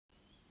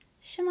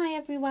Shemai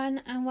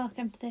everyone, and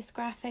welcome to this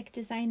graphic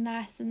design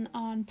lesson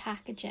on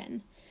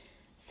packaging.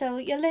 So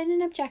your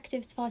learning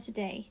objectives for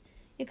today.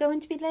 You're going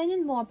to be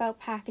learning more about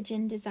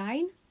packaging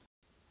design,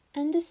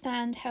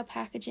 understand how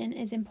packaging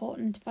is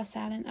important for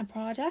selling a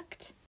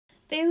product,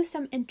 view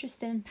some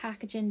interesting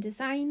packaging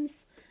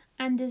designs,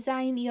 and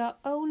design your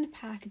own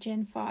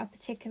packaging for a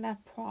particular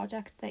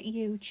product that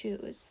you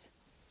choose.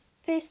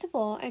 First of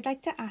all, I'd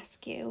like to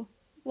ask you,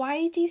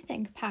 why do you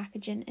think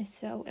packaging is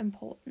so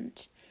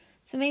important?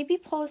 So maybe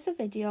pause the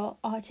video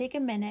or take a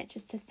minute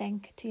just to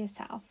think to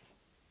yourself.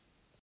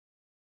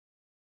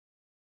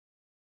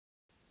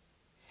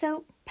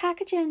 So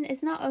packaging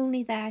is not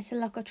only there to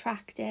look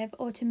attractive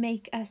or to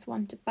make us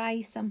want to buy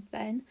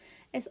something,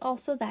 it's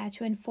also there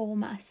to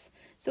inform us.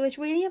 So it's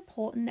really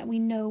important that we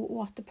know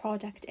what the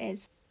product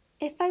is.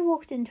 If I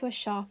walked into a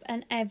shop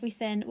and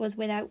everything was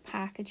without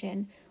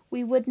packaging,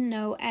 we wouldn't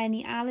know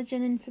any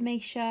allergen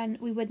information,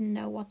 we wouldn't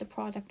know what the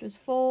product was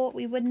for,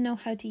 we wouldn't know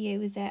how to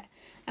use it,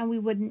 and we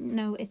wouldn't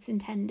know its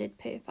intended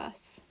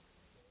purpose.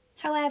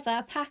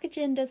 However,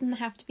 packaging doesn't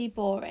have to be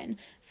boring.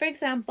 For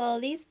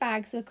example, these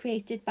bags were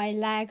created by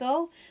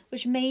Lego,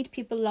 which made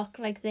people look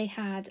like they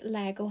had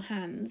Lego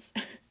hands.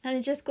 And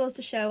it just goes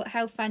to show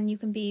how fun you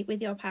can be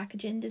with your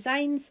packaging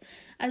designs,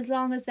 as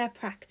long as they're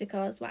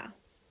practical as well.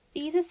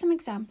 These are some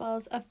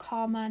examples of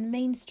common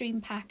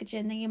mainstream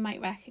packaging that you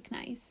might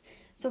recognise.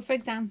 So for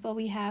example,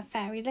 we have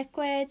Fairy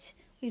Liquid,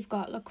 we've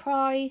got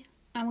LaCroix,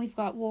 and we've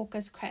got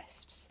Walker's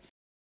Crisps.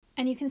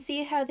 And you can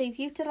see how they've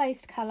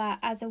utilised colour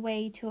as a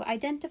way to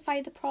identify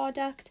the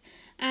product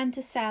and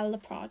to sell the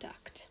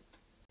product.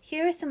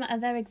 Here are some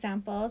other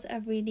examples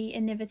of really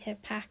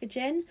innovative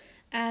packaging,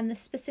 and they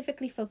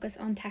specifically focus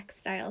on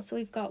textiles. So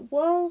we've got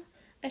wool,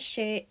 a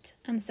shirt,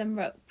 and some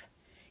rope.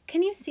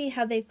 Can you see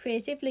how they've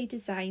creatively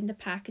designed the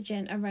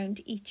packaging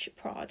around each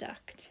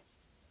product?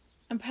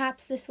 And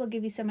perhaps this will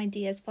give you some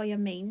ideas for your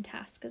main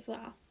task as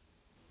well.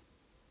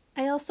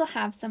 I also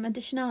have some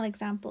additional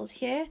examples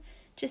here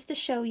just to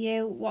show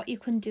you what you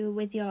can do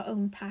with your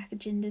own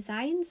packaging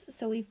designs.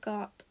 So we've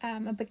got a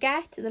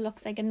baguette that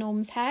looks like a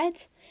gnome's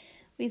head.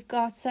 We've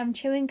got some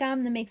chewing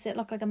gum that makes it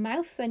look like a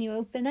mouth when you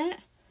open it.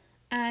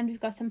 And we've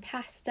got some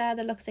pasta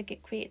that looks like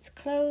it creates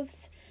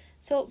clothes.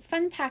 So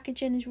fun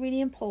packaging is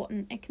really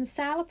important. It can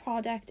sell a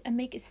product and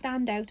make it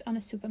stand out on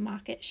a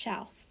supermarket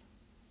shelf.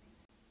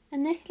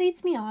 And this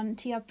leads me on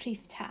to your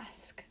brief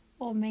task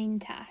or main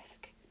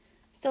task.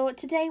 So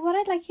today what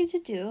I'd like you to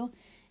do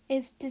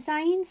is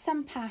design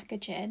some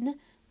packaging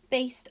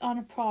based on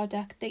a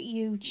product that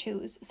you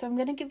choose. So I'm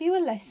going to give you a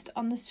list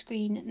on the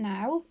screen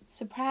now.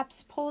 So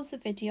perhaps pause the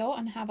video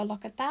and have a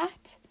look at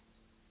that.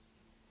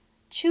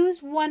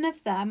 Choose one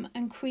of them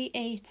and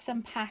create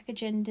some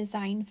packaging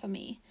design for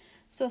me.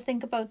 So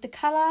think about the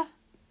colour,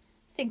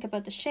 think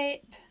about the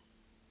shape,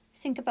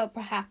 think about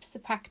perhaps the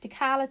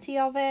practicality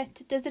of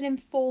it. Does it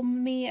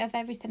inform me of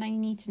everything I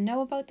need to know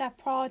about that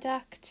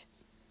product?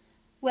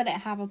 Will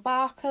it have a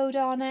barcode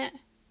on it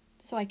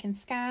so I can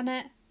scan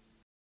it?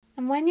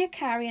 And when you're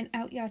carrying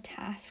out your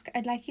task,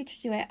 I'd like you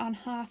to do it on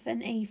half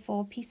an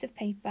A4 piece of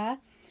paper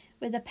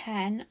with a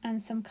pen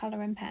and some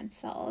colouring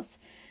pencils.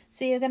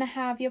 So you're going to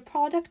have your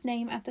product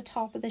name at the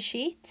top of the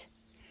sheet,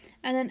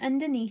 and then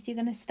underneath you're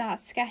going to start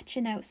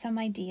sketching out some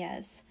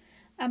ideas.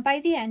 And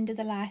by the end of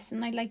the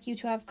lesson, I'd like you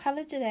to have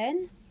coloured it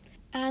in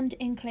and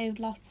include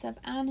lots of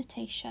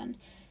annotation.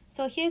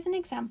 So here's an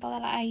example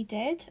that I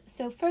did.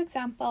 So for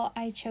example,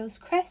 I chose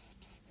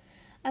crisps,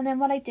 and then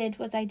what I did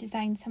was I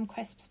designed some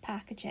crisps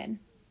packaging.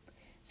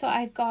 So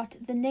I've got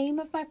the name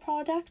of my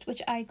product,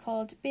 which I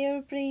called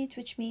Bear Breed,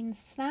 which means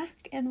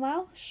snack in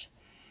Welsh.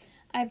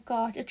 I've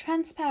got a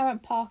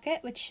transparent pocket,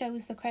 which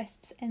shows the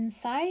crisps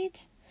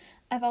inside.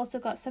 I've also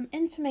got some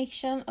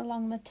information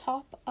along the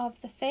top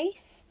of the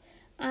face,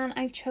 and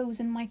I've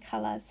chosen my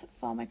colours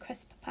for my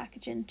crisp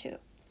packaging too.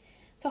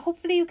 So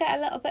hopefully you get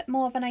a little bit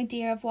more of an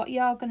idea of what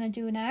you're going to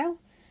do now.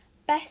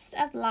 Best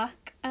of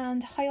luck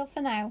and hoil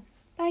for now.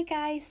 Bye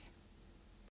guys.